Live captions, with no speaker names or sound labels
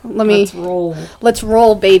Let's roll. Let's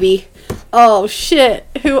roll, baby. Oh, shit.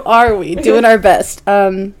 Who are we? Doing our best.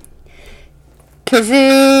 Kazoo.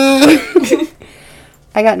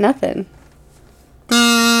 I got nothing.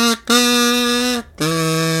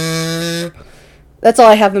 That's all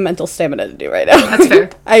I have the mental stamina to do right now. That's fair.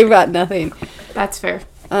 I got nothing. That's fair.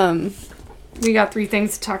 We got 3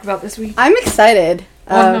 things to talk about this week. I'm excited.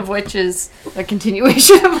 One of which is a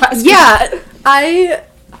continuation of last week. Yeah, I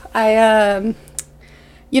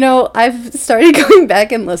I've started going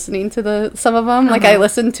back and listening to some of them. Like, I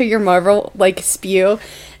listened to your Marvel, spew,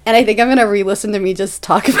 and I think I'm gonna re-listen to me just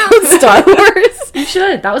talk about Star Wars. You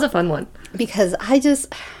should. That was a fun one. Because I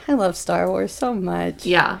love Star Wars so much.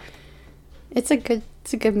 Yeah. It's a good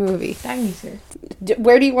movie. Thanks, sir.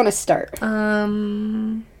 Where do you want to start?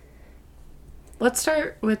 Let's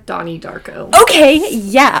start with Donny Darko. Okay,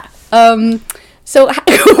 yeah. So,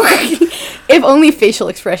 if only facial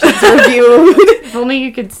expressions were viewed. If only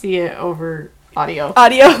you could see it over audio.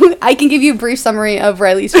 I can give you a brief summary of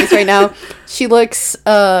Riley's face right now. She looks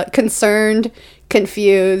concerned,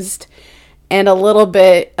 confused, and a little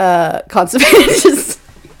bit constipated.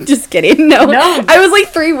 Just kidding. No. I was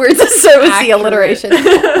 3 words to start with the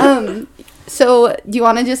alliteration. So, do you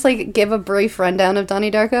want to just give a brief rundown of Donnie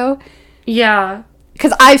Darko? Yeah.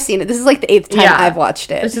 Because I've seen it. This is the 8th time I've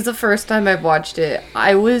watched it. This is the first time I've watched it.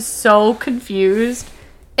 I was so confused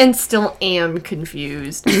and still am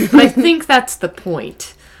confused. But I think that's the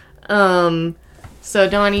point. So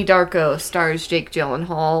Donnie Darko stars Jake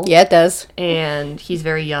Gyllenhaal. Yeah, it does. And he's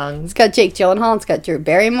very young. It's got Jake Gyllenhaal. It's got Drew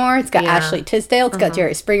Barrymore. It's got Ashley Tisdale. It's got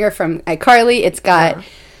Jerry Springer from iCarly. It's got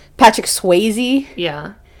Patrick Swayze.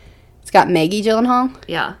 Yeah. It's got Maggie Gyllenhaal.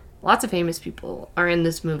 Yeah. Lots of famous people are in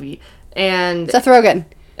this movie. And Seth Rogen.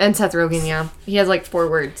 And Seth Rogen, yeah. He has 4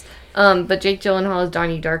 words. But Jake Gyllenhaal is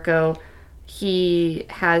Donnie Darko. He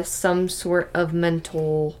has some sort of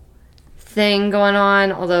mental thing going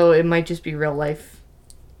on, although it might just be real life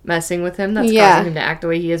messing with him that's causing him to act the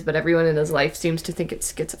way he is, but everyone in his life seems to think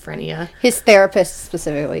it's schizophrenia. His therapist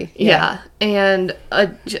specifically. Yeah. And a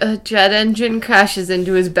jet engine crashes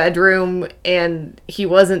into his bedroom, and he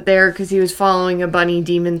wasn't there because he was following a bunny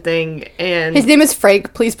demon thing, and his name is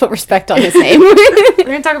Frank. Please put respect on his name. We're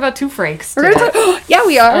going to talk about 2 Franks today. Yeah,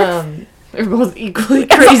 we are. They're both equally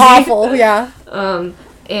crazy. That's awful, yeah.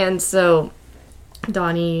 And so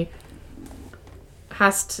Donnie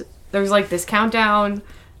there's this countdown,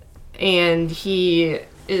 and he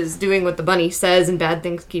is doing what the bunny says, and bad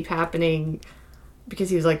things keep happening because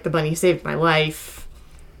he was the bunny saved my life.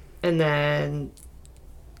 And then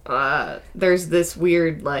there's this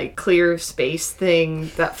weird clear space thing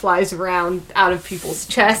that flies around out of people's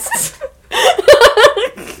chests.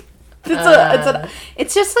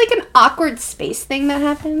 It's just an awkward space thing that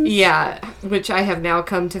happens. Yeah, which I have now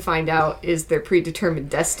come to find out is their predetermined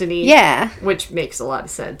destiny. Yeah. Which makes a lot of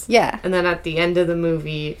sense. Yeah. And then at the end of the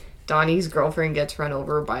movie, Donnie's girlfriend gets run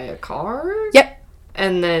over by a car. Yep.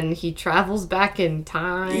 And then he travels back in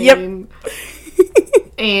time. Yep.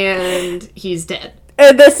 And he's dead.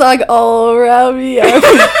 And the song All Around Me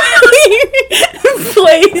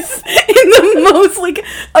plays in the most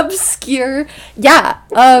obscure. Yeah.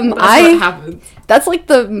 That's what happens. That's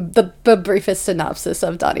the briefest synopsis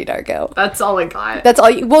of Donnie Darko. That's all I got. That's all.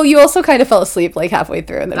 You also kind of fell asleep halfway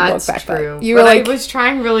through and then woke back true. up. You were I was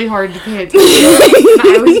trying really hard to pay attention. And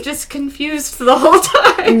I was just confused the whole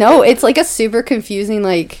time. No, it's a super confusing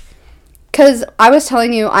because I was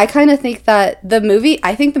telling you, I kind of think that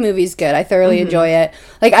I think the movie's good. I thoroughly enjoy it.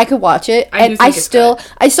 I could watch it, and I still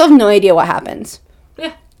have no idea what happens.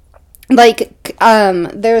 Yeah.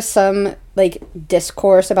 There's some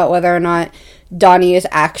discourse about whether or not Donnie is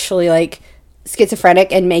actually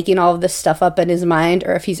schizophrenic and making all of this stuff up in his mind,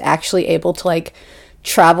 or if he's actually able to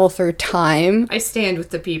travel through time. I stand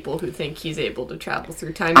with the people who think he's able to travel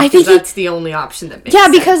through time, because that's the only option that makes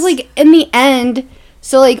sense. Yeah, because in the end,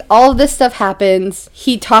 so all of this stuff happens.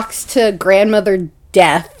 He talks to Grandmother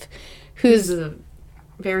Death, who's a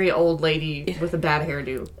very old lady with a bad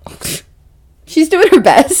hairdo. She's doing her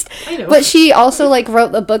best. I know. But she also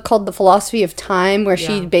wrote a book called The Philosophy of Time, where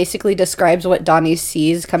she basically describes what Donnie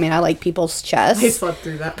sees coming out people's chests. I slept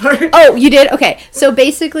through that part. Oh, you did? Okay. So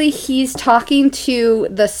basically he's talking to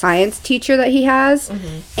the science teacher that he has,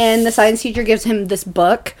 and the science teacher gives him this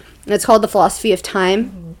book, and it's called The Philosophy of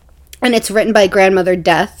Time. And it's written by Grandmother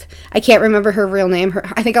Death. I can't remember her real name.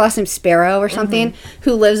 I think her last name's Sparrow or something,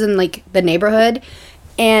 who lives in the neighborhood.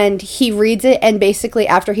 And he reads it, and basically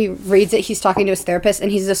after he reads it, he's talking to his therapist,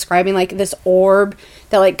 and he's describing this orb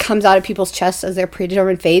that comes out of people's chests as their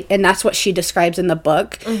predetermined fate, and that's what she describes in the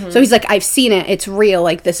book. So he's I've seen it, it's real,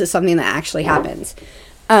 this is something that actually happens.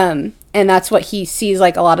 And that's what he sees,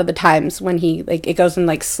 like, a lot of the times when he, like, it goes in,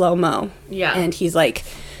 like, slow-mo. Yeah. And he's, like,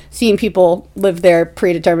 seeing people live their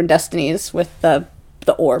predetermined destinies with the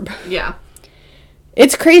orb. Yeah.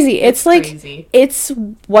 It's crazy. It's like, crazy. It's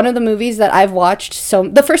one of the movies that I've watched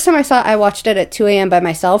the first time I saw it, I watched it at 2 a.m. by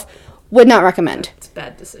myself. Would not recommend. It's a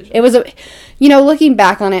bad decision. It was looking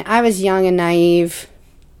back on it, I was young and naive.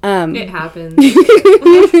 It happens.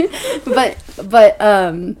 but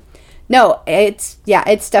no, it's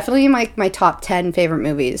definitely my top 10 favorite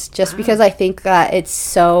movies, just because I think that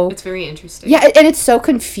it's very interesting. Yeah, and it's so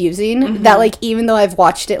confusing that, like, even though I've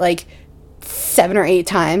watched it, like, 7 or 8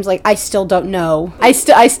 times, like, I still don't know. I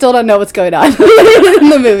still don't know what's going on in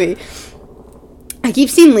the movie. I keep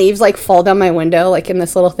seeing leaves, like, fall down my window, like, in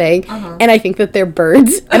this little thing, and I think that they're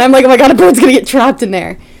birds, and I'm like, oh my god, a bird's gonna get trapped in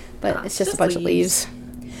there. But it's just a bunch of leaves.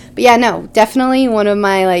 But yeah, no, definitely one of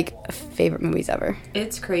my, like, favorite movies ever.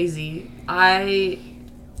 It's crazy. I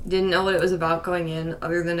didn't know what it was about going in,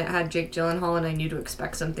 other than it had Jake Gyllenhaal, and I knew to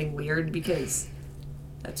expect something weird, because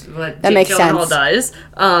that's what Jake Gyllenhaal does.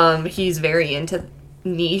 He's very into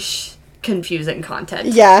niche, confusing content.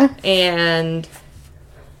 Yeah. And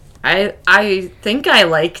I think I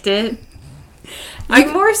liked it.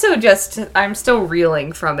 I'm still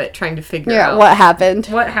reeling from it, trying to figure out what happened.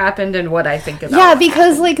 What happened and what I think about it. Yeah,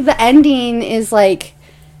 because, like, the ending is, like,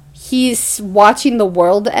 he's watching the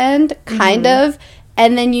world end, kind of,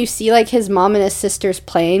 and then you see, like, his mom and his sister's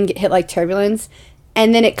plane get hit, like, turbulence,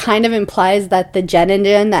 and then it kind of implies that the jet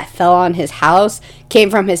engine that fell on his house came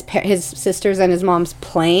from his sister's and his mom's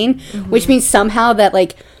plane, which means somehow that,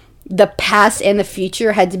 like, the past and the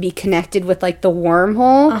future had to be connected with, like, the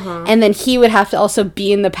wormhole, and then he would have to also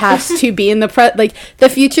be in the past to be in the the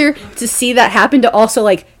future to see that happen, to also,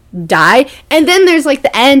 like, die. And then there's, like,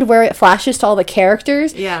 the end where it flashes to all the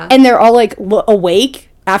characters, and they're all, like, awake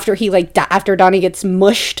after he, like, after Donnie gets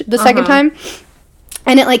mushed the second time,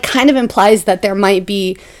 and it, like, kind of implies that there might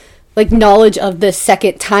be, like, knowledge of the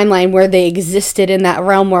second timeline where they existed in that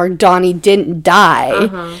realm where Donnie didn't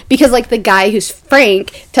die. Because, like, the guy who's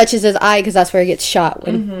Frank touches his eye because that's where he gets shot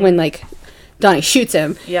when like, Donnie shoots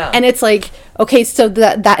him. Yeah. And it's like, okay, so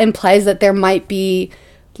that implies that there might be,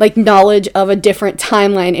 like, knowledge of a different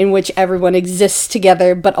timeline in which everyone exists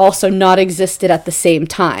together but also not existed at the same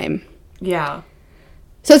time. Yeah.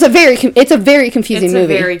 So it's a very confusing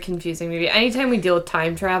movie. It's a very confusing movie. Anytime we deal with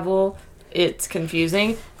time travel, it's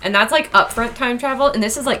confusing. And that's, like, upfront time travel, and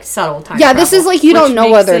this is, like, subtle time travel. Yeah, this is, like, you don't know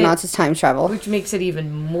whether or not it's time travel. Which makes it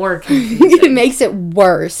even more confusing. It makes it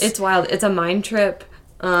worse. It's wild. It's a mind trip.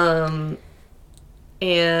 And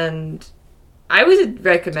I would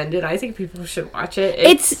recommend it. I think people should watch it.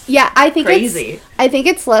 I think crazy. I think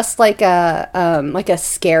it's less like a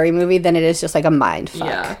scary movie than it is just, like, a mind fuck.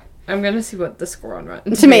 Yeah. I'm gonna see what the score on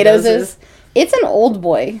Rotten Tomatoes is. It's an old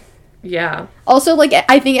boy. Yeah. Also, like,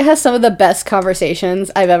 I think it has some of the best conversations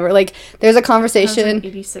I've ever, like, there's a conversation.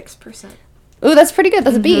 86%. Ooh, that's pretty good.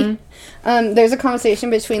 That's a B. There's a conversation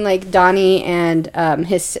between, like, Donnie and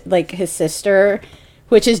his sister,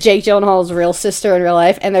 which is Jake Gyllenhaal's real sister in real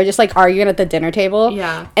life, and they're just, like, arguing at the dinner table.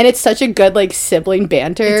 Yeah. And it's such a good, like, sibling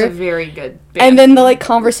banter. It's a very good banter. And then the, like,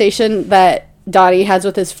 conversation that Donnie has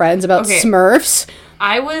with his friends about Smurfs.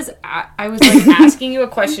 I was like asking you a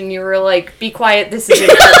question. You were like, "Be quiet. This is."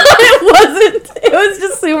 It wasn't. It was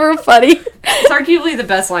just super funny. It's arguably the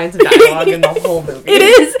best lines of dialogue in the whole movie. It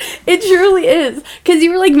is. It truly is. Because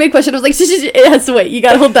you were like, mid-question, I was like, it has to wait. You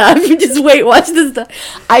gotta hold that. Just wait. Watch this.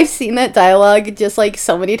 I've seen that dialogue just, like,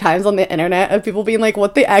 so many times on the internet of people being like,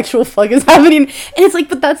 what the actual fuck is happening? And it's like,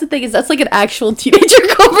 but that's the thing, is that's, like, an actual teenager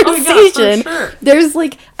conversation. Oh, yeah, for sure. There's,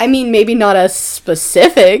 like, I mean, maybe not as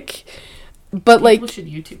specific, but, like, people should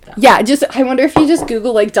YouTube that. Yeah, I wonder if you just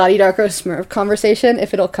Google, like, Donnie Darko Smurf conversation,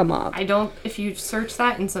 if it'll come up. If you search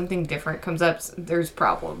that and something different comes up, there's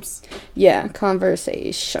problems. Yeah,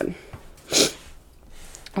 conversation.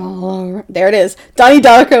 Oh, there it is. Donnie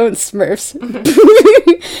Darko and Smurfs.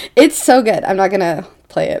 It's so good. I'm not gonna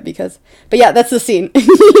play it but yeah, that's the scene.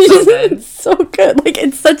 So good. It's so good. Like,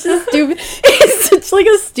 it's such like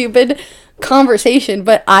a stupid conversation,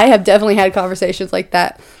 but I have definitely had conversations like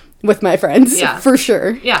that with my friends. Yeah. For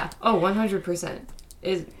sure. Yeah. Oh, 100%.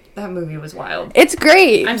 That movie was wild. It's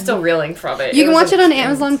great. I'm still reeling from it. You can watch it on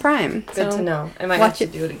Amazon Prime. Good to know. I might have to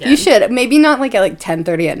do it again. You should. Maybe not, like, at, like,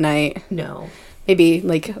 10:30 at night. No. Maybe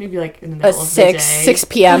like in the middle of 6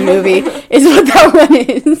 p.m. movie is what that one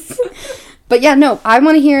is. But yeah, no, I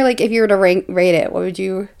want to hear, like, if you were to rate it, what would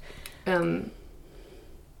you...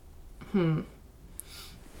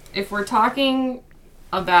 If we're talking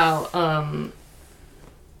about, I'm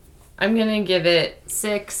gonna give it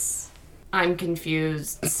 6. I'm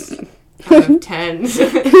confused. out of 10. So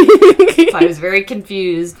I was very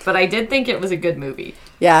confused, but I did think it was a good movie.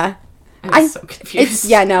 Yeah. I was so confused.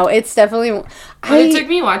 It's definitely... But it took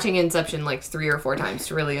me watching Inception like 3 or 4 times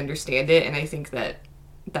to really understand it, and I think that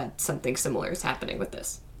something similar is happening with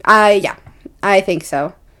this. Yeah, I think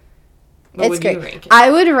so. What it's would great. You rank it?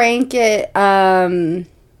 I would rank it, At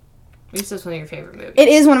least it's one of your favorite movies. It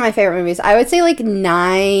is one of my favorite movies. I would say, like,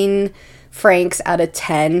 9 francs out of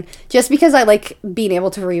 10, just because I like being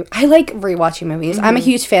able to I like rewatching movies. I'm a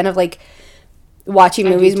huge fan of, like, watching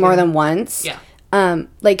movies more than once. Yeah.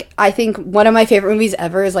 Like, I think one of my favorite movies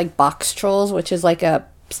ever is, like, Box Trolls, which is, like, a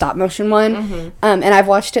stop motion one. And I've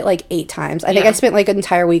watched it, like, 8 times. I think I spent, like, an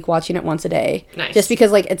entire week watching it once a day. Nice. Just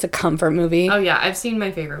because, like, it's a comfort movie. Oh, yeah. I've seen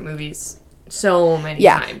my favorite movies so many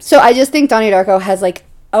times. So I just think Donnie Darko has, like,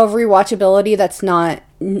 a rewatchability that's not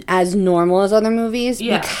as normal as other movies.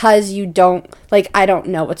 Yeah. Because you don't, like, I don't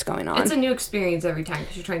know what's going on. It's a new experience every time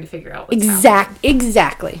because you're trying to figure out what's happening.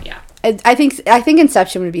 Exactly. Yeah. I think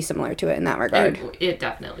Inception would be similar to it in that regard. It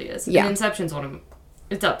definitely is. Yeah. And Inception's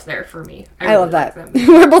it's up there for me. I really love that.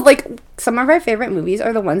 We're both like, some of our favorite movies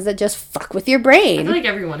are the ones that just fuck with your brain. I feel like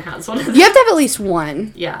everyone has one of those. You have to have at least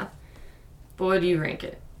one. Yeah. But what do you rank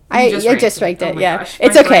it? I just ranked it, yeah. Gosh,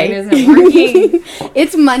 it's okay.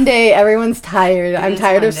 It's Monday. Everyone's tired. I'm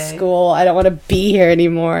tired of school. I don't want to be here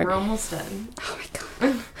anymore. We're almost done. Oh my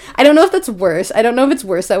god. I don't know if that's worse. I don't know if it's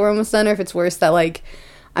worse that we're almost done or if it's worse that, like,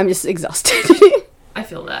 I'm just exhausted. I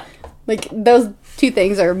feel that. Like, those two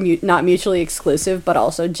things are not mutually exclusive, but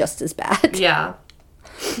also just as bad. Yeah.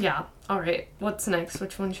 Yeah. All right. What's next?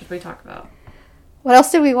 Which one should we talk about? What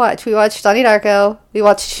else did we watch? We watched Donnie Darko, we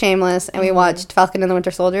watched Shameless, and we watched Falcon and the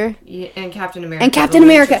Winter Soldier. Yeah, and Captain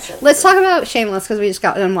America. Let's talk about Shameless, because we just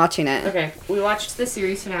got done watching it. Okay. We watched the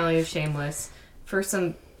series finale of Shameless. For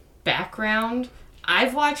some background,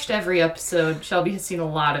 I've watched every episode. Shelby has seen a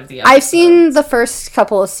lot of the episodes. I've seen the first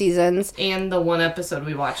couple of seasons. And the one episode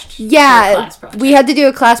we watched. Yeah, we had to do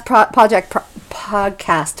a podcast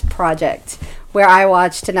project where I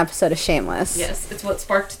watched an episode of Shameless. Yes, it's what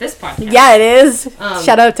sparked this podcast. Yeah, it is.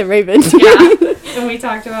 Shout out to Raven. Yeah, and we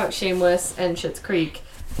talked about Shameless and Schitt's Creek,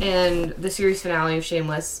 and the series finale of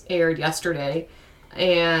Shameless aired yesterday,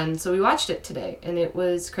 and so we watched it today, and it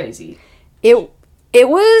was crazy. It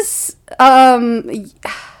was, well,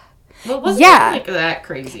 it wasn't like that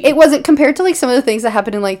crazy. It wasn't, compared to, like, some of the things that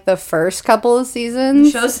happened in, like, the first couple of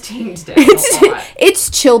seasons. The show's tamed down a lot. It's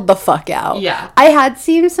chilled the fuck out. Yeah. I had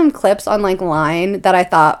seen some clips on, like, Line that I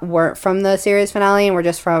thought weren't from the series finale and were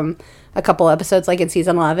just from a couple episodes, like, in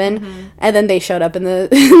season 11. And then they showed up in the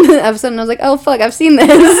episode, and I was like, oh, fuck, I've seen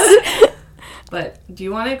this. But do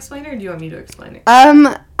you want to explain it, or do you want me to explain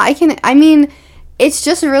it? It's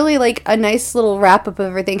just really, like, a nice little wrap-up of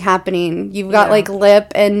everything happening. You've got, like,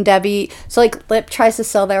 Lip and Debbie. So, like, Lip tries to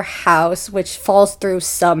sell their house, which falls through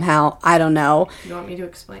somehow. I don't know. You want me to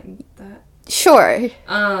explain that? Sure.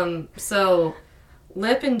 So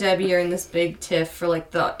Lip and Debbie are in this big tiff for,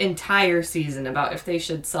 like, the entire season about if they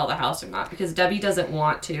should sell the house or not, because Debbie doesn't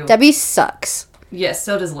want to. Debbie sucks. Yes,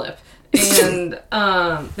 so does Lip. And,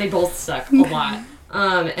 they both suck a lot.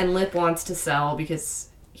 And Lip wants to sell because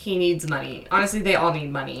he needs money. Honestly, they all need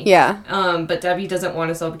money. Yeah. But Debbie doesn't want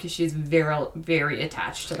to sell because she's very, very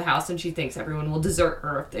attached to the house, and she thinks everyone will desert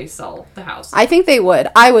her if they sell the house. I think they would.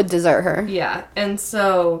 I would desert her. Yeah. And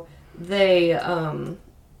so they're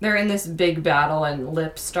in this big battle, and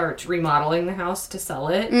Lip starts remodeling the house to sell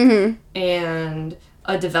it. And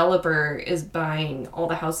a developer is buying all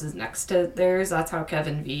the houses next to theirs. That's how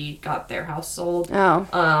Kevin V got their house sold.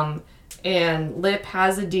 Oh. And Lip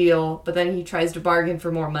has a deal, but then he tries to bargain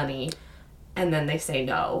for more money, and then they say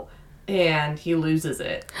no, and he loses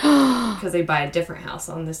it because they buy a different house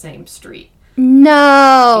on the same street.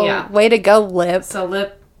 No! Yeah. Way to go, Lip. So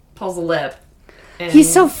Lip pulls a lip. And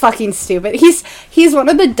he's so fucking stupid. He's one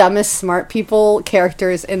of the dumbest smart people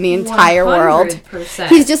characters in the entire 100%. world.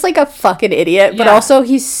 He's just like a fucking idiot, but also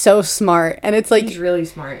he's so smart, and it's like... He's really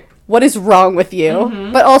smart. What is wrong with you?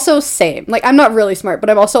 But also same. Like, I'm not really smart, but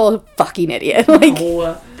I'm also a fucking idiot. Like,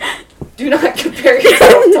 no. Do not compare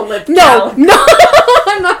yourself to Lip. No,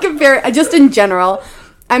 I'm not comparing. Just in general,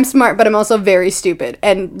 I'm smart, but I'm also very stupid.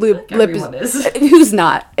 And Lip is. Who's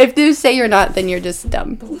not? If you say you're not, then you're just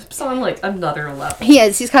dumb. Lip's on, like, another level. He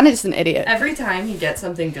is. He's kind of just an idiot. Every time he gets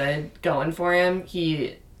something good going for him,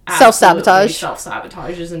 he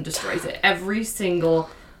self-sabotages and destroys it. Every single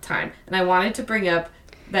time. And I wanted to bring up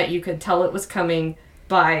that you could tell it was coming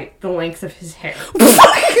by the length of his hair.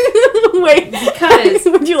 Wait, because...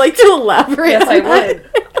 Would you like to elaborate? Yes, I would.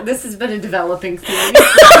 This has been a developing theory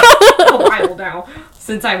for a while now.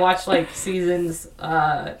 since I watched, like, seasons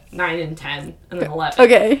 9 and 10 and then 11.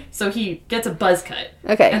 Okay. So he gets a buzz cut.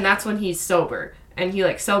 Okay. And that's when he's sober. And he,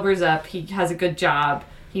 like, sobers up. He has a good job.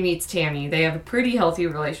 He meets Tammy. They have a pretty healthy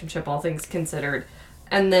relationship, all things considered.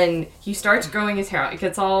 And then he starts growing his hair out. It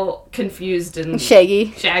gets all confused and...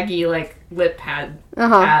 Shaggy, like, lip pad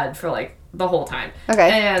for, like, the whole time. Okay.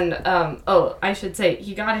 And, I should say,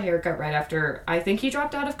 he got a haircut right after, I think he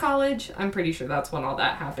dropped out of college. I'm pretty sure that's when all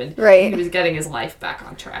that happened. Right. He was getting his life back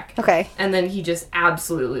on track. Okay. And then he just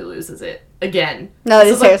absolutely loses it. Again. No,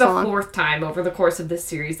 this is, like, the long. 4th time over the course of this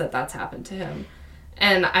series that's happened to him.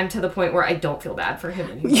 And I'm to the point where I don't feel bad for him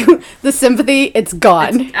anymore. The sympathy, it's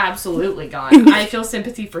gone. It's absolutely gone. I feel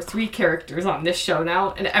sympathy for 3 characters on this show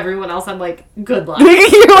now, and everyone else I'm like, good luck.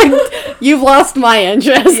 You're like, you've lost my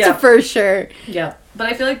interest, for sure. Yeah. But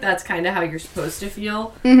I feel like that's kind of how you're supposed to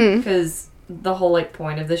feel, because the whole, like,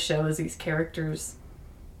 point of the show is these characters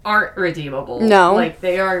aren't redeemable. No. Like,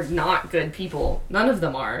 they are not good people. None of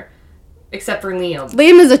them are. Except for Liam.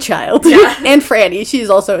 Liam is a child. Yeah. And Franny, she's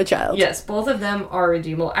also a child. Yes, both of them are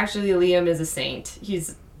redeemable. Actually, Liam is a saint.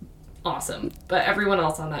 He's awesome. But everyone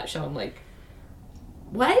else on that show, I'm like,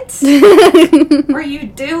 what are you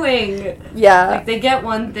doing? Yeah. Like, they get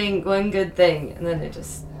one good thing, and then it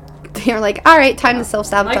just... They're like, all right, time to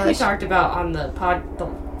self-sabotage. Like we talked about on the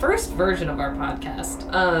first version of our podcast,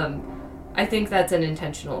 I think that's an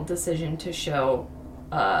intentional decision to show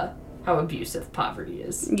how abusive poverty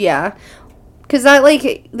is. Yeah. Because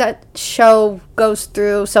that show goes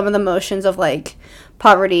through some of the motions of, like,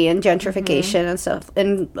 poverty and gentrification and stuff,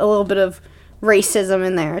 and a little bit of racism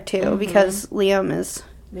in there, too, because Liam is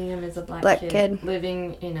a black kid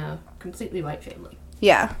living in a completely white family.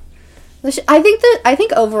 Yeah. I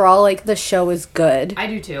think overall, like, the show is good. I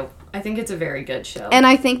do, too. I think it's a very good show. And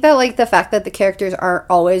I think that, like, the fact that the characters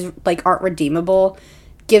aren't redeemable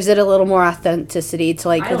gives it a little more authenticity to,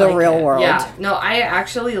 like, the real world. Yeah. No, I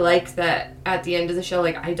actually like that at the end of the show,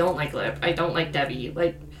 like, I don't like Lip. I don't like Debbie.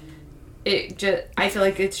 Like, I feel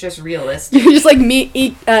like it's just realistic. You're just like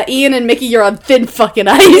me, Ian and Mickey, you're on thin fucking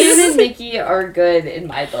ice. Ian and Mickey are good in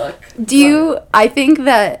my book. I think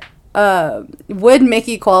that, would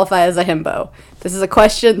Mickey qualify as a himbo? This is a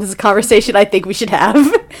question, this is a conversation I think we should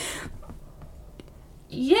have.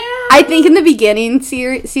 Yeah. I think in the beginning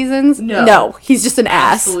seasons, no, he's just an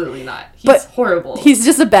ass. Absolutely not. He's horrible. He's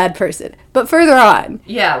just a bad person. But further on.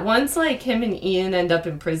 Yeah, once, like, him and Ian end up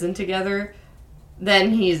in prison together,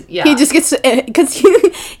 then he just gets, because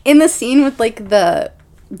in the scene with, like, the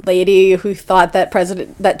lady who thought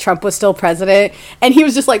that Trump was still president, and he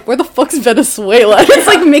was just like, where the fuck's Venezuela? It's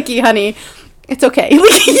like, Mickey, honey, it's okay.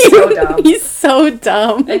 He's so dumb. He's so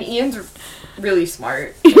dumb. And Ian's really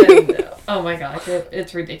smart. And, oh my gosh,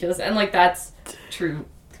 it's ridiculous. And, like, that's true.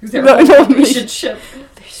 Their relationship.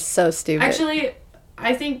 They're so stupid. Actually,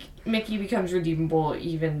 I think Mickey becomes redeemable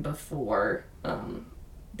even before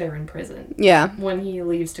they're in prison. Yeah. When he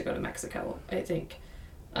leaves to go to Mexico, I think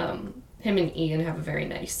him and Ian have a very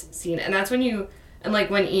nice scene. And that's when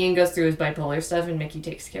when Ian goes through his bipolar stuff and Mickey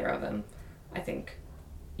takes care of him, I think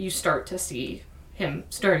you start to see him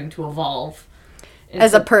starting to evolve.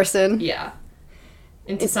 As a person. Yeah.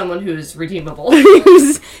 Into someone who's redeemable. who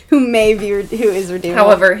is redeemable.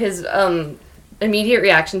 However, his immediate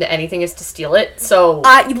reaction to anything is to steal it, so...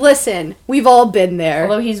 Listen, we've all been there.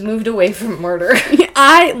 Although he's moved away from murder.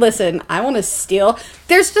 I want to steal.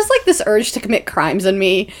 There's just, like, this urge to commit crimes in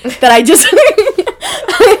me that I just...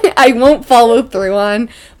 I won't follow through on,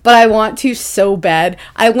 but I want to so bad.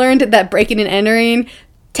 I learned that breaking and entering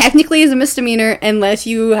technically is a misdemeanor unless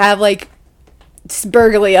you have, like,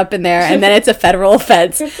 burglary up in there, and then it's a federal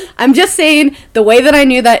offense. I'm just saying, the way that I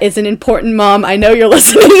knew that is an important mom. I know you're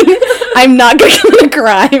listening. I'm not going to commit a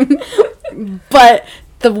crime. But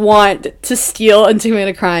the want to steal and to commit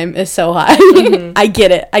a crime is so high. Mm-hmm. I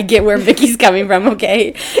get it. I get where Mickey's coming from,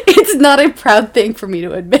 okay? It's not a proud thing for me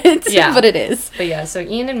to admit, but it is. But yeah, so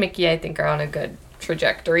Ian and Mickey, I think, are on a good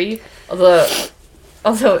trajectory. Although,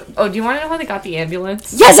 do you want to know how they got the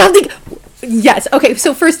ambulance? Yes, okay,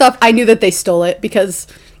 so first off, I knew that they stole it, because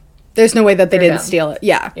there's no way that they didn't steal it.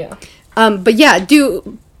 Yeah. Yeah. But yeah,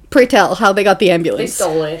 pray tell how they got the ambulance. They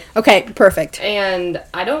stole it. Okay, perfect. And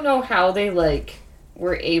I don't know how they, like,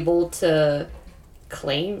 were able to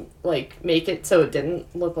make it so it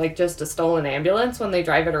didn't look like just a stolen ambulance when they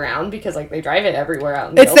drive it around, because, like, they drive it everywhere out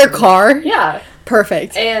in the It's their car? Yeah.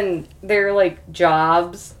 Perfect. And their, like,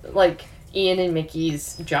 jobs, like... Ian and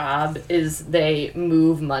Mickey's job is they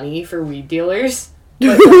move money for weed dealers,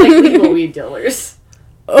 but like legal weed dealers.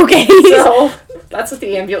 Okay. So that's what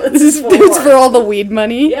the ambulance is for. It's for all the weed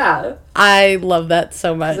money? Yeah. I love that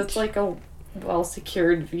so much. It's like a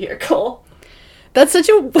well-secured vehicle. That's such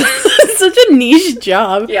a such a niche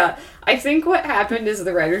job. Yeah. I think what happened is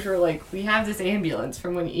the writers were like, we have this ambulance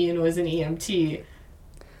from when Ian was an EMT,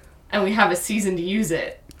 and we have a season to use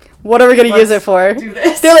it. What are we going to use it for? Do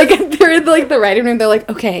this. They're in like the writing room. They're like,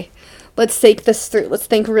 okay, let's think this through. Let's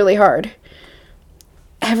think really hard.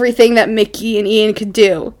 Everything that Mickey and Ian could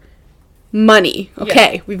do. Money.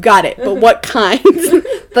 Okay, we've got it. But what kind?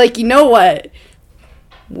 Like, you know what?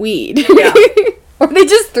 Weed. Yeah. Or they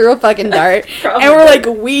just threw a fucking dart. And we're like,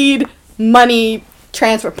 weed, money,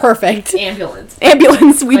 transfer. Perfect. Ambulance.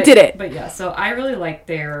 We did it. But yeah, so I really like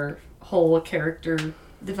their whole character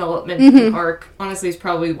development arc. Honestly, it's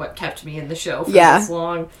probably what kept me in the show for this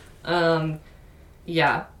long.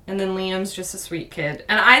 Yeah. And then Liam's just a sweet kid.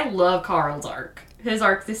 And I love Carl's arc. His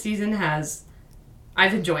arc this season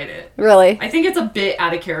I've enjoyed it. Really? I think it's a bit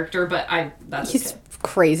out of character, but he's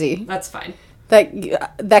crazy. That's fine.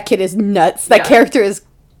 That kid is nuts. That character is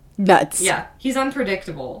nuts. Yeah. He's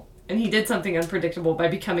unpredictable. And he did something unpredictable by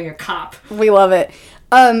becoming a cop. We love it.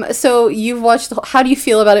 So you've watched, how do you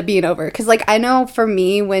feel about it being over? Because, like, I know for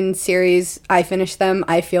me, when I finish them,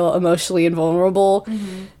 I feel emotionally invulnerable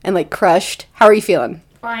and, like, crushed. How are you feeling?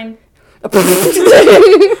 Fine.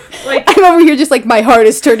 Like, I'm over here just, like, my heart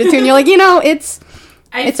is turned into, and you're like, you know, it's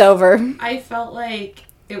over. I felt like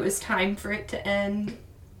it was time for it to end.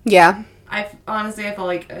 Yeah. I felt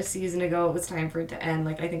like a season ago it was time for it to end.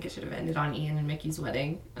 Like, I think it should have ended on Ian and Mickey's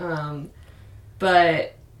wedding.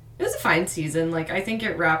 But it was a fine season. Like, I think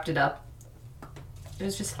it wrapped it up. It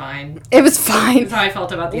was just fine. It was fine. That's how I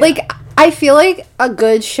felt about the end. end. I feel like a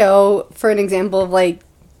good show, for an example of, like,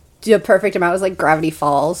 the perfect amount was, like, Gravity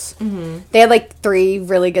Falls. Mm-hmm. They had, like, 3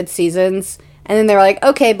 really good seasons. And then they were like,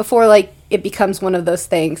 okay, before, like, it becomes one of those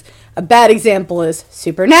things. A bad example is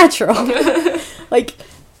Supernatural. Like,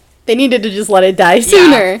 they needed to just let it die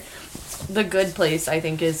sooner. Yeah. The Good Place, I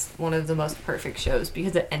think, is one of the most perfect shows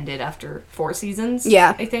because it ended after 4 seasons,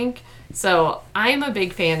 I think. So I'm a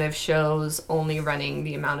big fan of shows only running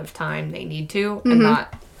the amount of time they need to and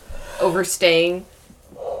not overstaying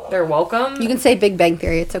their welcome. You can say Big Bang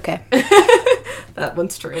Theory, it's okay. That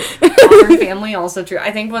one's true. Modern Family, also true.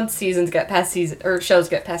 I think once shows get past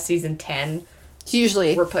season 10,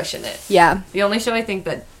 usually we're pushing it. Yeah. The only show I think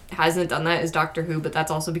that hasn't done that is Doctor Who, but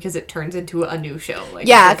that's also because it turns into a new show. Like,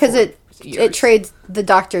 yeah, because it trades, the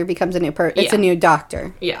Doctor becomes a new it's a new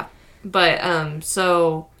Doctor. Yeah. But,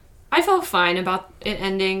 so I felt fine about it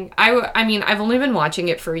ending. I mean, I've only been watching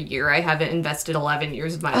it for a year. I haven't invested 11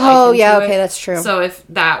 years of my life into it. Okay, that's true. So if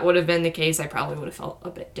that would have been the case, I probably would have felt a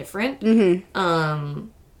bit different. Mm-hmm.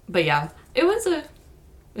 But yeah, it was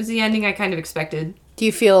the ending I kind of expected. Do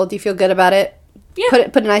you feel good about it? Yeah.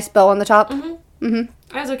 Put a nice bow on the top? Mm-hmm. Mm-hmm.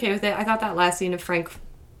 I was okay with it. I thought that last scene of Frank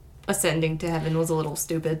ascending to heaven was a little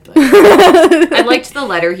stupid, but I liked the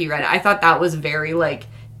letter he read. I thought that was very, like,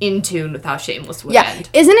 in tune with how Shameless would end.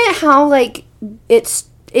 Isn't it how, like, it's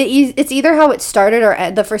either how it started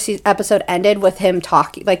or the first episode ended with him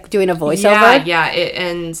talking, like, doing a voiceover? Yeah, it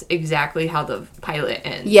ends exactly how the pilot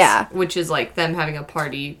ends. Yeah. Which is, like, them having a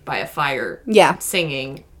party by a fire. Yeah.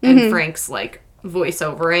 Singing. And Frank's, like,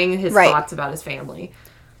 voiceovering his thoughts about his family.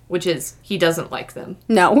 Which is, he doesn't like them.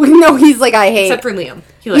 No, he's like, I hate... Except for Liam.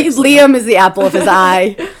 Liam is the apple of his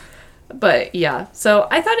eye. But, yeah. So,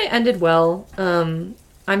 I thought it ended well. I'm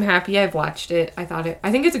happy I've watched it. I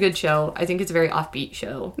think it's a good show. I think it's a very offbeat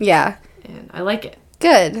show. Yeah. And I like it.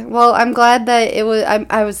 Good. Well, I'm glad that it was...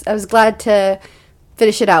 I was glad to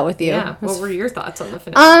finish it out with you. Yeah. What were your thoughts on the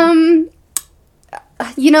finale?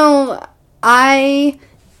 You know,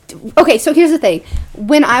 okay, so here's the thing.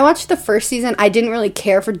 When I watched the first season, I didn't really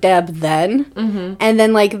care for Deb then. Mm-hmm. And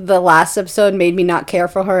then, like, the last episode made me not care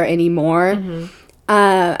for her anymore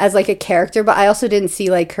as, like, a character. But I also didn't see,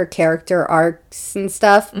 like, her character arcs and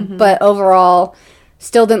stuff. Mm-hmm. But overall,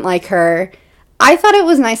 still didn't like her. I thought it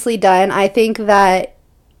was nicely done. I think that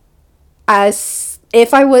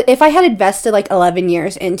if I had invested, like, 11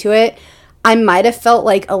 years into it, I might have felt,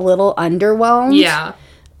 like, a little underwhelmed. Yeah.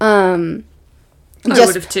 I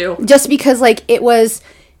would have too. Just because, like,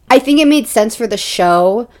 I think it made sense for the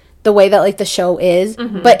show, the way that, like, the show is.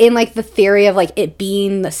 Mm-hmm. But in, like, the theory of, like, it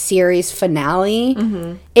being the series finale,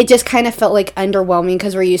 it just kind of felt, like, underwhelming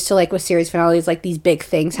because we're used to, like, with series finales, like, these big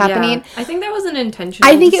things happening. Yeah. I think that was an intentional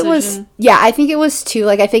decision. I think it was too.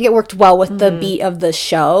 Like, I think it worked well with the beat of the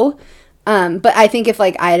show. But I think if,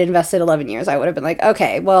 like, I had invested 11 years, I would have been like,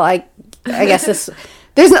 okay, well, I guess this...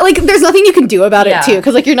 There's nothing you can do about it, too,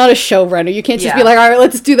 because, like, you're not a showrunner. You can't just be like, all right,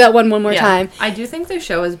 let's do that one more time. I do think the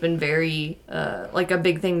show has been very, like, a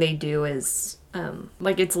big thing they do is,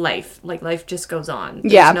 like, it's life. Like, life just goes on.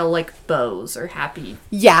 There's no, like, bows or happy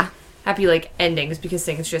happy, like, endings because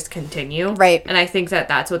things just continue. Right. And I think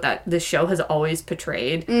that's what this show has always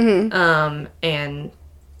portrayed. And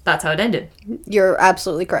that's how it ended. You're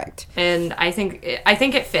absolutely correct. And I think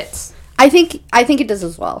it fits. I think it does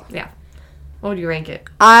as well. Yeah. What would you rank it?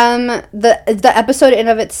 The episode in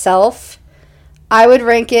of itself, I would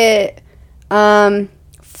rank it,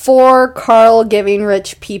 for Carl giving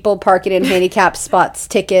rich people parking in handicap spots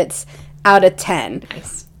tickets out of 10.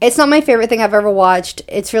 Nice. It's not my favorite thing I've ever watched.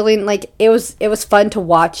 It's really, like, it was fun to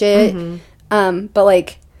watch it. But,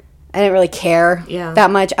 like, I didn't really care that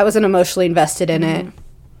much. I wasn't emotionally invested in it.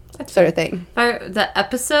 That's sort of thing. The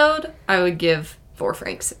episode, I would give 4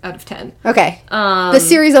 francs out of 10. Okay. The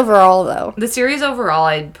series overall, though. The series overall,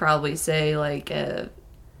 I'd probably say, like, a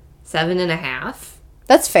 7.5.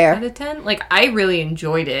 That's fair. Out of 10. Like, I really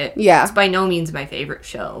enjoyed it. Yeah. It's by no means my favorite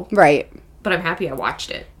show. Right. But I'm happy I watched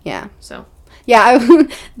it. Yeah. So. Yeah,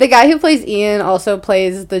 the guy who plays Ian also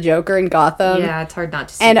plays the Joker in Gotham. Yeah, it's hard not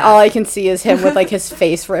to see And that. all I can see is him with, like, his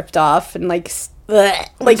face ripped off and, like,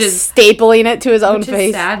 stapling it to his own face. Which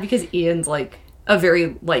is sad because Ian's, like, a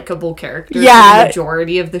very likable character for the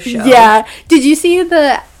majority of the show. Yeah. Did you see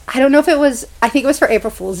I don't know if it was, I think it was for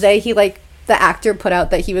April Fool's Day, he, like, the actor put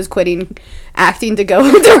out that he was quitting acting to go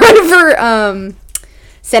to run for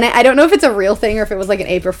Senate. I don't know if it's a real thing or if it was like an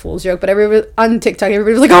April Fool's joke, but on TikTok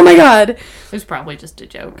everybody was like, "Oh my god!" It was probably just a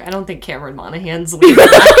joke. I don't think Cameron Monaghan's leaving.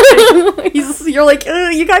 You're like,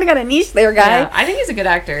 you kind of got a niche there, guy. Yeah, I think he's a good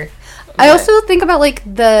actor. I also think about, like,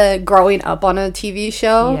 the growing up on a TV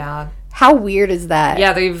show. Yeah. How weird is that?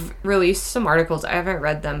 Yeah, they've released some articles. I haven't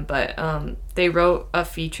read them, but they wrote a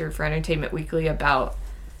feature for Entertainment Weekly about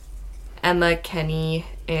Emma, Kenny,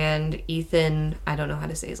 and Ethan. I don't know how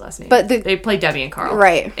to say his last name. But they play Debbie and Carl.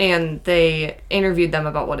 Right. And they interviewed them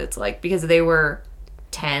about what it's like because they were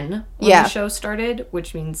 10 when the show started,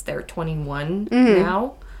 which means they're 21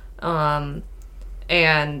 now.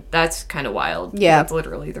 And that's kind of wild. Yeah. That's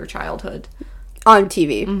literally their childhood. On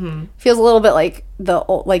TV. Feels a little bit like the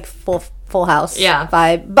old, like Full House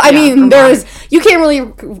vibe. But I mean, you can't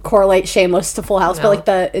really correlate Shameless to Full House, but like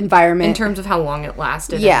the environment. In terms of how long it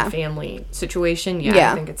lasted and the family situation,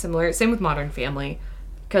 I think it's similar. Same with Modern Family.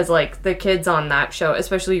 Because, like, the kids on that show,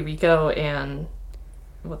 especially Rico and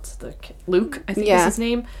Luke, I think is his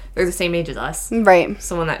name. They're the same age as us. Right.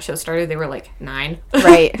 So when that show started, they were, like, 9.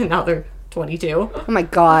 Right. And now they're 22. Oh, my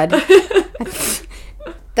God.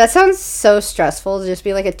 That sounds so stressful to just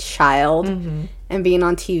be, like, a child and being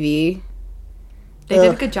on TV. They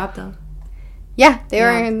did a good job, though. Yeah,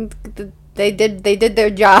 they did their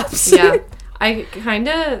jobs. Yeah. I kind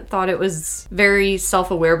of thought it was very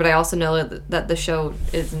self-aware, but I also know that the show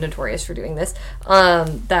is notorious for doing this.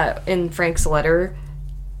 That in Frank's letter,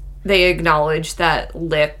 they acknowledge that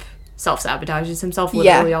Lip self-sabotages himself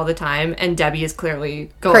literally all the time, and Debbie is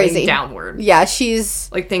clearly going downward. Yeah, she's...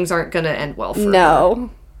 Like, things aren't going to end well for her.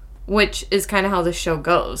 Which is kind of how the show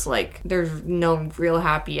goes. Like, there's no real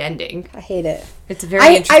happy ending. I hate it. It's a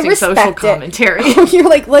very interesting social commentary. You're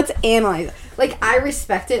like, let's analyze it. Like, I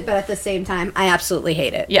respect it, but at the same time, I absolutely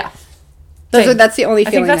hate it. Yeah. That's the only feeling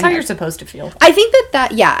I think that's how you're supposed to feel. I think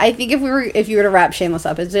I think if you were to wrap Shameless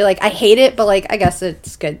up, it'd be like, I hate it, but, like, I guess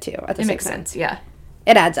it's good, too. It makes sense, yeah.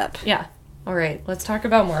 It adds up. Yeah. All right, let's talk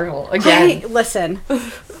about Marvel again. Listen,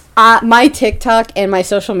 my TikTok and my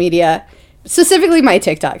social media... Specifically, my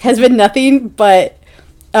TikTok has been nothing but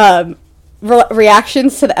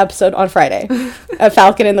reactions to the episode on Friday of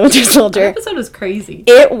Falcon and the Winter Soldier. That episode was crazy.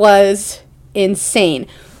 It was insane.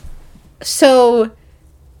 So,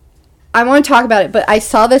 I want to talk about it, but I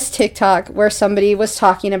saw this TikTok where somebody was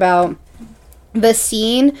talking about the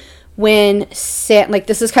scene when Sam... Like,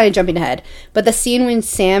 this is kind of jumping ahead, but the scene when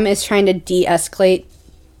Sam is trying to de-escalate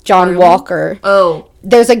John Walker. Oh.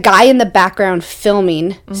 There's a guy in the background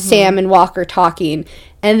filming Sam and Walker talking,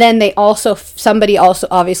 and then somebody also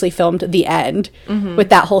obviously filmed the end with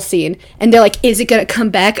that whole scene, and they're like, is it gonna come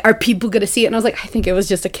back? Are people gonna see it? And I was like, I think it was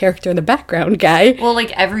just a character in the background, guy. Well,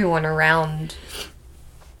 like, everyone around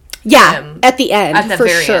him at the end, at the for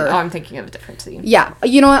very sure. end. Oh, I'm thinking of a different scene. Yeah,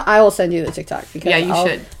 you know what, I will send you the TikTok, because you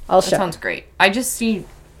should. I'll show. That sounds great. I just see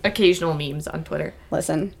occasional memes on Twitter.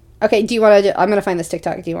 Listen, okay, do you want to I'm gonna find this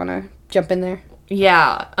TikTok. Do you want to jump in there?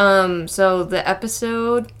 Yeah, so the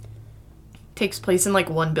episode takes place in, like,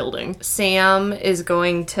 one building. Sam is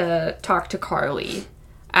going to talk to Carly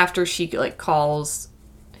after she, like, calls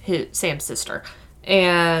Sam's sister.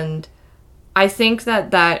 And I think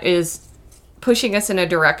that is pushing us in a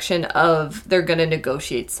direction of they're going to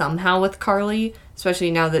negotiate somehow with Carly,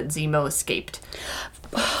 especially now that Zemo escaped.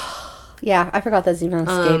 Yeah, I forgot that Zemo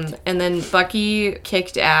escaped. And then Bucky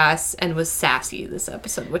kicked ass and was sassy this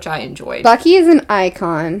episode, which I enjoyed. Bucky is an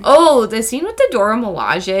icon. Oh, the scene with the Dora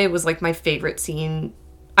Milaje was like my favorite scene,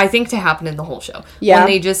 I think, to happen in the whole show. Yeah.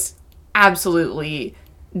 When they just absolutely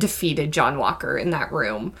defeated John Walker in that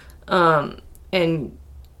room. And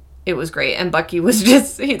it was great. And Bucky was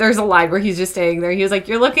just, there's a line where he's just staying there. He was like,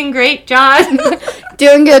 "You're looking great, John."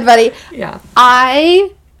 Doing good, buddy. Yeah.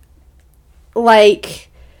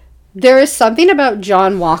 There is something about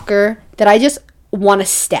John Walker that I just want to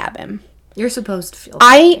stab him. You're supposed to feel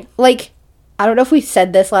that way. I don't know if we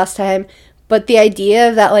said this last time, but the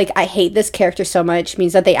idea that, like, I hate this character so much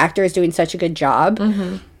means that the actor is doing such a good job.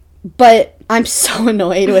 Mm-hmm. But I'm so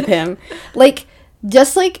annoyed with him.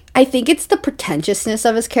 I think it's the pretentiousness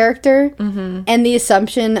of his character and the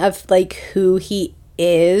assumption of, like, who he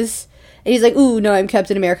is. And he's like, "Ooh, no, I'm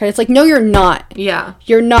Captain America." And it's like, no, you're not. Yeah.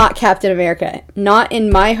 You're not Captain America. Not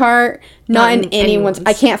in my heart. Not in anyone's.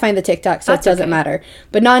 I can't find the TikTok, so it doesn't matter.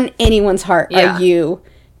 But not in anyone's heart are you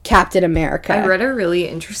Captain America. I read a really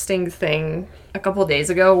interesting thing a couple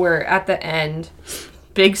days ago where at the end,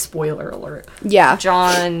 big spoiler alert. Yeah.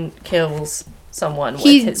 John kills someone with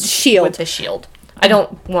his shield. I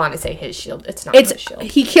don't want to say his shield. It's not his shield.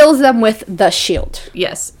 He kills them with the shield.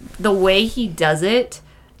 Yes. The way he does it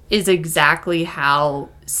is exactly how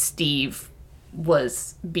Steve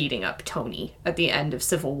was beating up Tony at the end of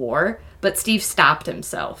Civil War. But Steve stopped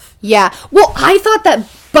himself. Yeah. Well, I thought that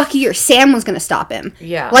Bucky or Sam was going to stop him.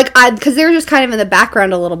 Yeah. Because they were just kind of in the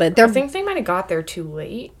background a little bit. I think they might have got there too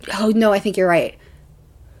late. Oh, no, I think you're right.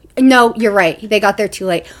 No, you're right. They got there too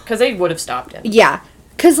late. Because they would have stopped him. Yeah.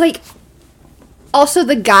 Because, also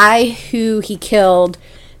the guy who he killed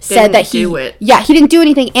said that he... Yeah, he didn't do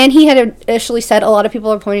anything. And he had initially said, a lot of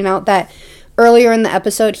people are pointing out that earlier in the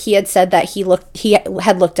episode, he had said that he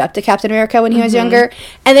had looked up to Captain America when he was younger.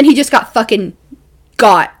 And then he just got fucking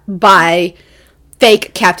got by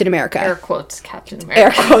fake Captain America. Air quotes Captain America.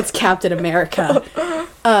 Air quotes Captain America.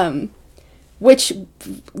 Which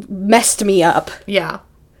messed me up. Yeah.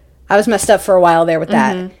 I was messed up for a while there with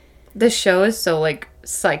that. The show is so,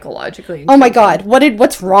 psychologically... Oh my god,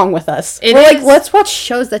 what's wrong with us? Let's watch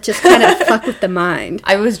shows that just kind of fuck with the mind.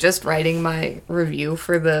 I was just writing my review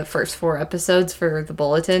for the first 4 episodes for the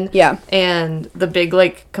Bulletin. Yeah. And the big,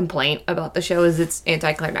 complaint about the show is it's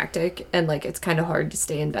anticlimactic and, it's kind of hard to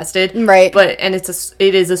stay invested. Right. And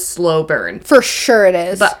it is a slow burn. For sure it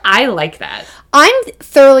is. But I like that. I'm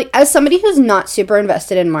thoroughly... As somebody who's not super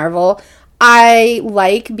invested in Marvel... I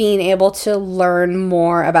like being able to learn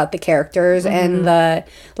more about the characters and the,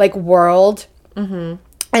 world. And,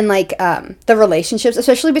 the relationships,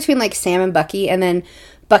 especially between, Sam and Bucky, and then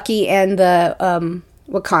Bucky and the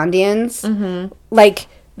Wakandians.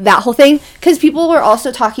 That whole thing. Because people were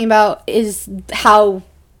also talking about is how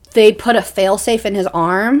they put a failsafe in his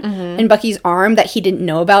arm, in Bucky's arm, that he didn't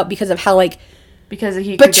know about because of how, because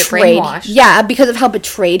he could get brainwashed. Yeah, because of how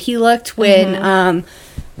betrayed he looked when,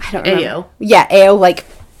 I don't know. Ao. Yeah, Ao,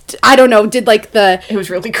 I don't know, did, It was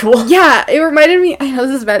really cool. Yeah, it reminded me, I know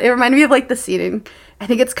this is bad, it reminded me of, the scene in, I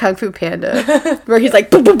think it's Kung Fu Panda, where he's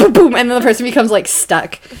boom, boom, boom, boom, and then the person becomes,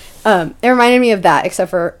 stuck. It reminded me of that, except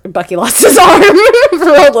for Bucky lost his arm for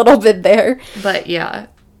a little bit there. But, yeah,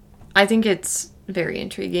 I think it's very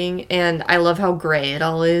intriguing, and I love how gray it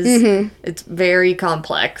all is. It's very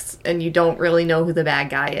complex, and you don't really know who the bad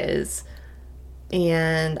guy is.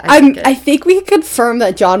 And I think we can confirm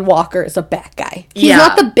that John Walker is a bad guy. He's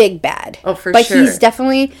not the big bad. Oh, for but sure. But he's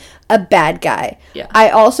definitely a bad guy. Yeah. I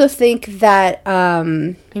also think that I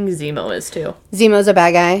think Zemo is too. Zemo's a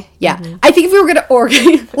bad guy. Yeah. I think if we were gonna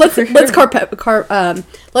organize, let's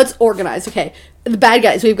organize. Okay, the bad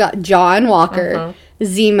guys. We've got John Walker,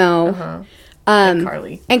 Zemo,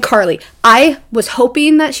 and Carly. I was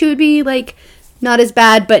hoping that she would be not as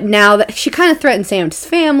bad, but now that she kind of threatened Sam's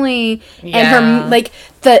family and her,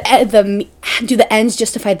 the do the ends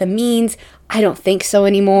justify the means? I don't think so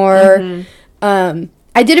anymore.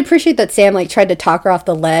 I did appreciate that Sam tried to talk her off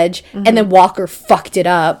the ledge, and then Walker fucked it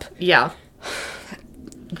up. Yeah,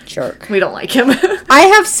 jerk. We don't like him.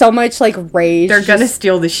 I have so much rage. They're gonna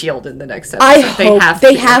steal the shield in the next episode.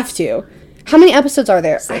 They have to. How many episodes are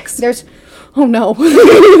there? 6. There's. Oh no.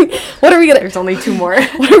 What are we gonna... There's only 2 more.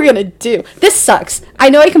 What are we gonna do? This sucks. I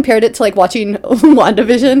know I compared it to watching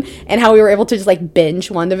WandaVision and how we were able to just binge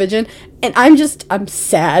WandaVision, and I'm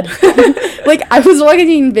sad. I was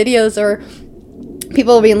watching videos or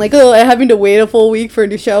people being I'm having to wait a full week for a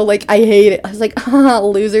new show. I hate it. I was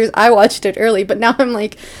losers. I watched it early, but now I'm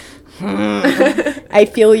I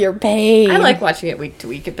feel your pain. I like watching it week to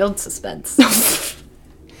week. It builds suspense.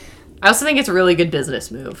 I also think it's a really good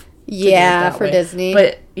business move. Yeah, for Disney.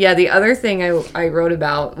 But yeah, the other thing I wrote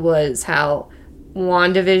about was how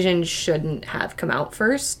WandaVision shouldn't have come out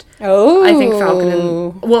first. Oh. I think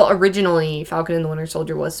originally Falcon and the Winter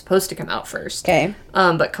Soldier was supposed to come out first. Okay.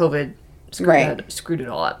 But COVID screwed it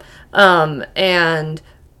all up. And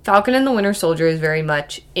Falcon and the Winter Soldier is very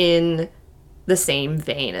much in the same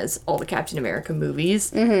vein as all the Captain America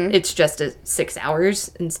movies. Mm-hmm. It's just 6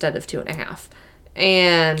 hours instead of 2.5.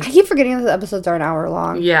 And I keep forgetting that the episodes are an hour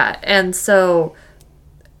long. Yeah, and so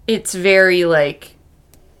it's very, like,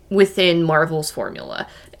 within Marvel's formula.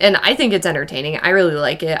 And I think it's entertaining. I really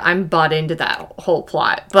like it. I'm bought into that whole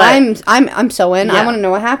plot. But I'm so in. Yeah. I want to know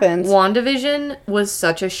what happens. WandaVision was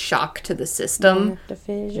such a shock to the system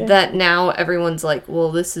that now everyone's like,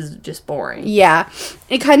 well, this is just boring. Yeah.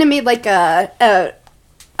 It kind of made like a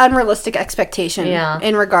unrealistic expectation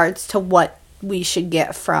in regards to what we should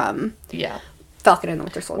get from Falcon and the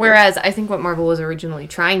Winter Soldier. Whereas I think what Marvel was originally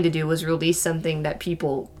trying to do was release something that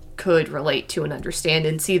people could relate to and understand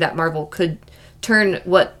and see that Marvel could turn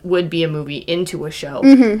what would be a movie into a show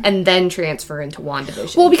and then transfer into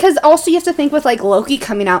WandaVision. Well, because also you have to think with, like, Loki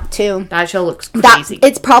coming out, too. That show looks crazy.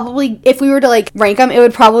 It's probably, if we were to, like, rank them, it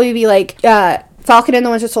would probably be, like, Falcon and the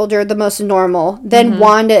Winter Soldier, the most normal. Then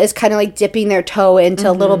Wanda is kind of, like, dipping their toe into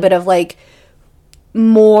a little bit of, like,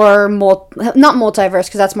 more, not multiverse,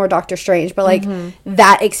 because that's more Doctor Strange, but, like,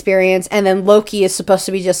 that experience. And then Loki is supposed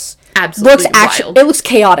to be just... Absolutely wild. It looks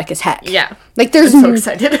chaotic as heck. Yeah. Like, there's... I'm so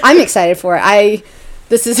excited. I'm excited for it.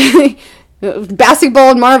 This is...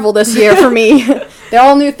 basketball and Marvel this year for me. They're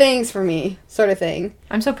all new things for me, sort of thing.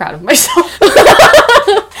 I'm so proud of myself.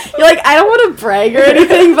 You're like, I don't want to brag or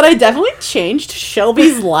anything, but I definitely changed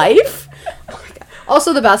Shelby's life. Oh my God.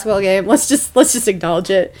 Also, the basketball game. Let's just acknowledge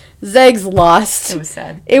it. Zags lost. It was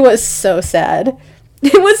sad. It was so sad.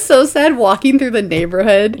 It was so sad walking through the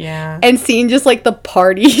neighborhood. Yeah. And seeing just, like, the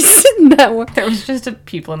parties that were... There was just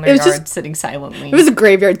people in their yard sitting silently. It was a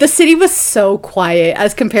graveyard. The city was so quiet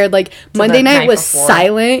as compared, like, Monday night was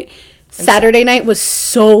silent. Saturday night was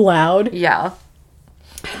so loud. Yeah.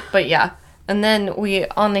 But, yeah. And then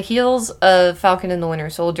on the heels of Falcon and the Winter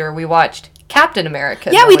Soldier, we watched Captain America.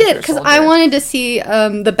 Yeah, we did, because I wanted to see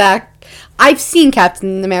the back... I've seen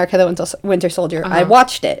Captain America, the Winter Soldier. I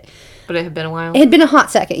watched it. But it had been a while. It had been a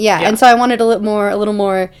hot second, yeah. And so I wanted a little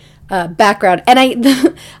more background. And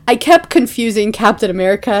I kept confusing Captain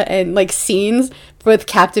America and, like, scenes with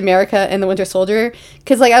Captain America and the Winter Soldier.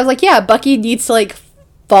 Because, like, I was like, yeah, Bucky needs to, like,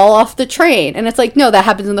 fall off the train. And it's like, no, that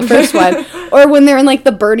happens in the first one. Or when they're in, like,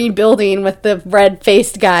 the burning building with the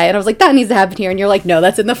red-faced guy. And I was like, that needs to happen here. And you're like, no,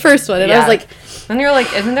 that's in the first one. And I was like... And you're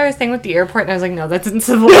like, isn't there a thing with the airport? And I was like, no, that's in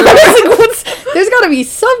Civil War. There's got to be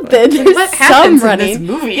something. There's what happens in this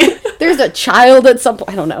movie? There's a child at some point.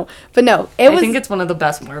 I don't know. But no, I think it's one of the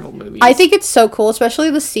best Marvel movies. I think it's so cool, especially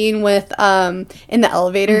the scene with, in the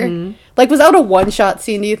elevator. Like, was that a one-shot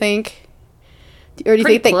scene, do you think? Or do you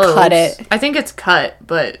think they cut it? I think it's cut,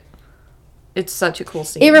 but it's such a cool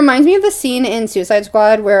scene. It reminds me of the scene in Suicide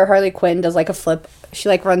Squad where Harley Quinn does, like, a flip. She,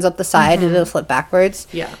 like, runs up the side and does a flip backwards.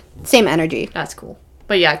 Yeah. Same energy. That's cool.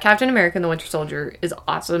 But yeah, Captain America and the Winter Soldier is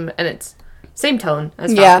awesome, and it's same tone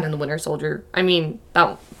as Falcon and the Winter Soldier. I mean,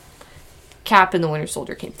 that Cap and the Winter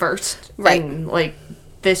Soldier came first. Right. And, like,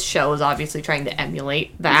 this show is obviously trying to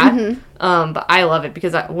emulate that. But I love it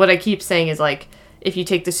because what I keep saying is, like, if you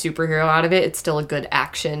take the superhero out of it, it's still a good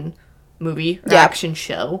action movie or action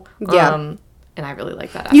show. Yeah. And I really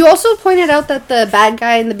like that aspect. You also pointed out that the bad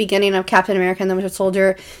guy in the beginning of Captain America and the Winter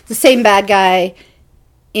Soldier is the same bad guy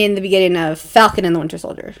in the beginning of Falcon and the Winter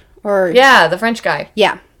Soldier. Yeah, the French guy.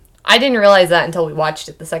 Yeah. I didn't realize that until we watched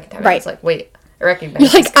it the second time. Right. I was like, wait, I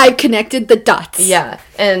recognize You're like, I connected the dots. Yeah.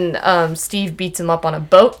 And Steve beats him up on a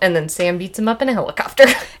boat, and then Sam beats him up in a helicopter.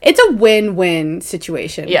 It's a win-win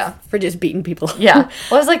situation. Yeah. For just beating people. Yeah. Well,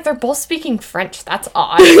 I was like, they're both speaking French. That's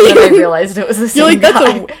odd. And then I realized it was the same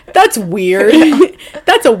guy. That's weird.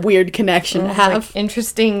 That's a weird connection to have. Like,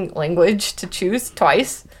 interesting language to choose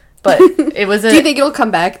twice. But it was Do you think it'll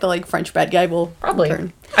come back? The, like, French bad guy will probably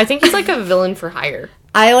return? I think he's like a villain for hire.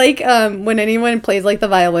 I like when anyone plays, like, the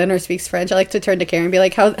violin or speaks French, I like to turn to Karen and be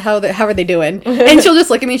like, how are they doing? And she'll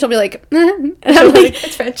just look at me and she'll be like, and I'm like,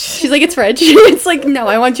 it's French. She's like, it's French. It's like, no,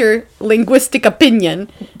 I want your linguistic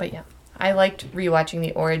opinion. But yeah, I liked rewatching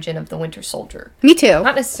the origin of the Winter Soldier. Me too.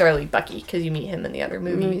 Not necessarily Bucky, because you meet him in the other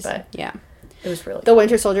movie, but yeah. It was really the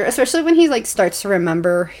Winter Soldier, especially when he, like, starts to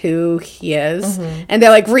remember who he is, and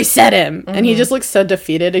they're like, reset him, and he just looks so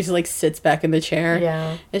defeated. He just, like, sits back in the chair.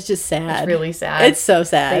 Yeah, it's just sad. It's really sad. It's so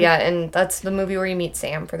sad. But yeah, and that's the movie where you meet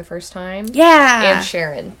Sam for the first time. Yeah, and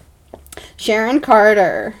Sharon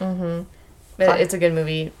Carter. It's a good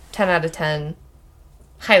movie. 10 out of 10.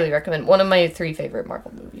 Highly recommend. One of my 3 favorite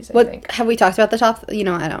Marvel movies, I think. Have we talked about the top? I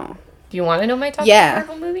don't. Do you want to know my top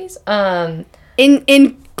Marvel movies?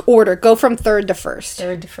 In order. Go from third to first.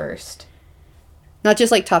 Third to first. Not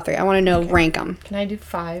just like top 3. I want to know, rank them. Can I do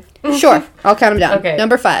 5? Sure. I'll count them down. Okay.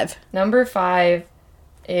 Number 5. Number 5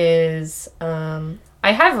 is, I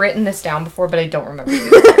have written this down before, but I don't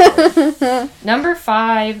remember. Number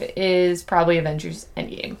 5 is probably Avengers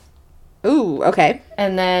Endgame. Ooh, okay.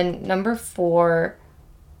 And then number 4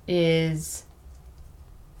 is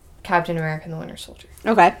Captain America and the Winter Soldier.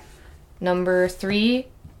 Okay. Number 3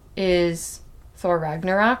 is Thor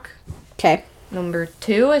Ragnarok. Okay. Number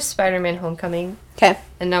 2 is Spider-Man Homecoming. Okay.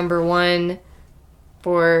 And number 1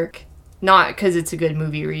 for, not because it's a good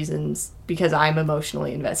movie reasons, because I'm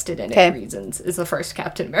emotionally invested in it reasons, is the first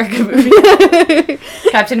Captain America movie.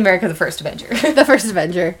 Captain America, the First Avenger. The First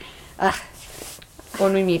Avenger.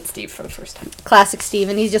 When we meet Steve for the first time. Classic Steve,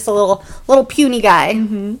 and he's just a little puny guy.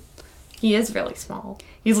 Mm-hmm. He is really small.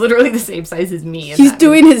 He's literally the same size as me. He's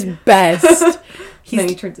doing his best. Then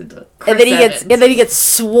he turns into and then he gets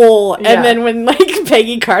swole. Yeah. And then when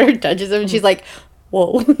Peggy Carter touches him, she's like,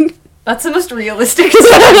 "Whoa." That's the most realistic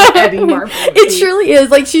Eddie Marvel. It truly is.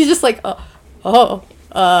 Like, she's just like, when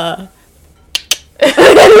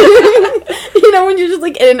you're just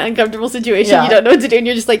like in an uncomfortable situation, you don't know what to do, and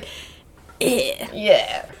you're just like, eh.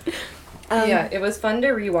 Yeah. Yeah, it was fun to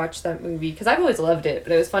rewatch that movie, because I've always loved it,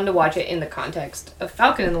 but it was fun to watch it in the context of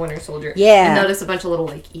Falcon and the Winter Soldier. Yeah. And notice a bunch of little,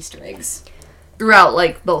 Easter eggs throughout,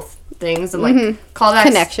 both things, and, callbacks.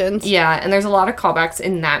 Connections. Yeah, and there's a lot of callbacks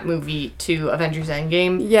in that movie to Avengers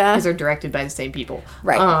Endgame. Yeah. Because they're directed by the same people.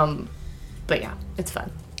 Right. But yeah, it's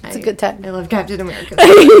fun. It's a good time. I love Captain America.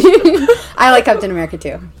 I like Captain America,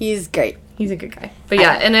 too. He's great. He's a good guy. But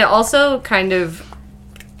yeah, and it also kind of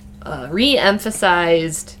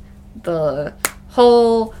re-emphasized the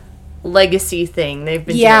whole legacy thing they've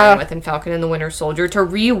been dealing with in Falcon and the Winter Soldier, to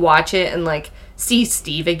re-watch it and see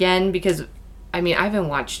Steve again, because I haven't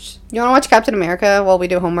watched. You want to watch Captain America while we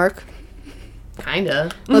do homework?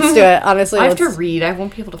 Kinda. Let's do it. Honestly, I have to read. I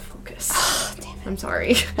won't be able to focus. Damn it. I'm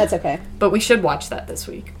sorry. That's okay. But we should watch that this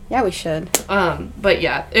week. Yeah, we should. But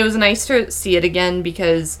yeah, it was nice to see it again,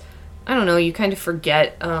 because I don't know, you kind of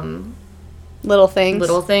forget little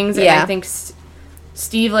things. And I think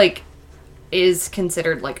Steve is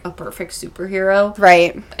considered a perfect superhero,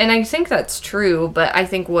 right? And I think that's true, but I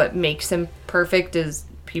think what makes him perfect is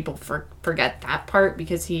people forget that part,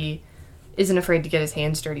 because he isn't afraid to get his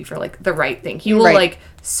hands dirty for the right thing. He will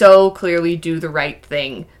so clearly do the right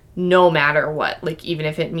thing no matter what, even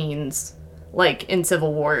if it means in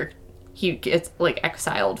Civil War he gets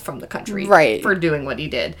exiled from the country for doing what he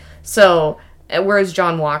did. So whereas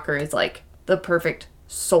John Walker is the perfect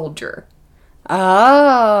soldier.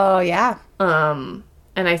 Oh, yeah.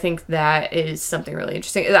 And I think that is something really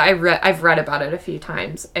interesting. I've read about it a few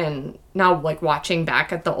times, and now watching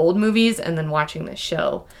back at the old movies and then watching this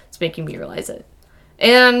show, it's making me realize it.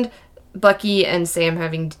 And Bucky and Sam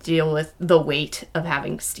having to deal with the weight of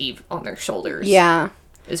having Steve on their shoulders. Yeah.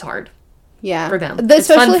 Is hard. Yeah. For them. It's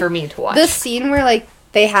fun for me to watch. The scene where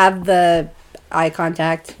they have the eye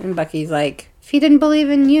contact and Bucky's like, if he didn't believe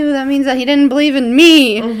in you, that means that he didn't believe in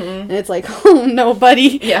me. Mm-hmm. And it's like, oh no,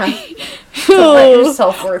 buddy. Yeah. Don't let your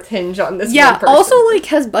self-worth hinge on this one person. Also,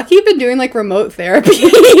 has Bucky been doing remote therapy?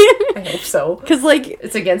 I hope so. Because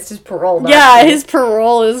it's against his parole. Yeah, his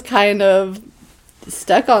parole is kind of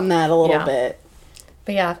stuck on that a little bit.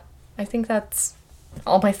 But yeah, I think that's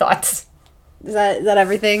all my thoughts. Is that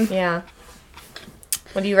everything? Yeah.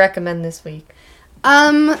 What do you recommend this week?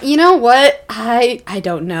 You know what? I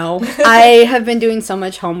don't know. I have been doing so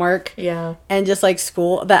much homework. Yeah. And just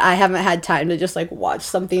school that I haven't had time to just watch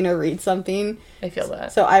something or read something. I feel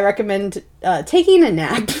that. So I recommend taking a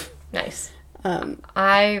nap. Nice.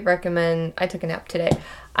 I took a nap today.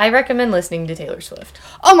 I recommend listening to Taylor Swift.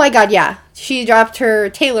 Oh my god, yeah. She dropped her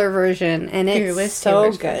Taylor version, and it's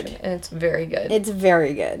so good. Version, and it's very good. It's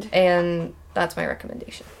very good. And that's my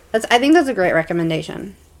recommendation. I think that's a great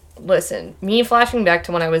recommendation. Listen, me flashing back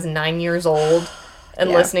to when I was 9 years old and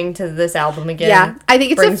listening to this album again. Yeah, I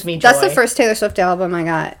think brings me joy. That's the first Taylor Swift album I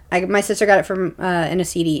got. My sister got it from in a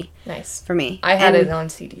CD. Nice for me. I had it on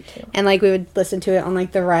CD too. And we would listen to it on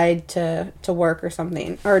the ride to work or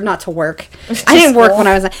something, or not to work. I didn't work when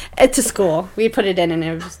I was to school. We'd put it in, and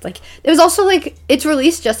it was it was also it's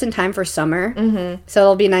released just in time for summer, so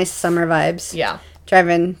it'll be nice summer vibes. Yeah,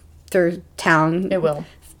 driving through town. It will.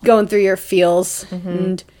 Going through your feels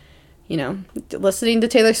and. Listening to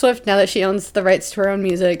Taylor Swift now that she owns the rights to her own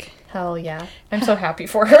music. Hell yeah. I'm so happy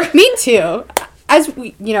for her. Me too. as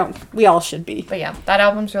we all should be. But yeah, that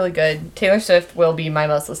album's really good. Taylor Swift will be my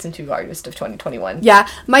most listened to artist of 2021. Yeah,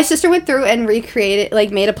 my sister went through and recreated,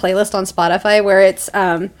 like, made a playlist on Spotify where it's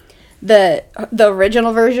the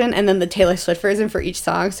original version and then the Taylor Swift version for each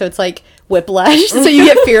song. So it's like Whiplash. So you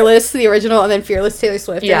get Fearless, the original, and then Fearless Taylor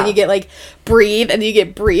Swift. Yeah. And then you get like Breathe, and then you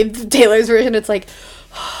get Breathe, Taylor's version. It's like,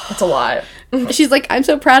 it's a lot. She's like, I'm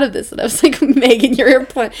so proud of this. And I was like, Megan,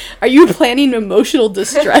 are you planning emotional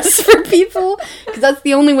distress for people? Because that's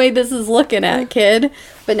the only way this is looking at, kid.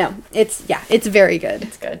 But no, it's very good.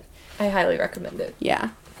 It's good. I highly recommend it. Yeah.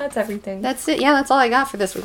 That's everything. That's it. Yeah, that's all I got for this week.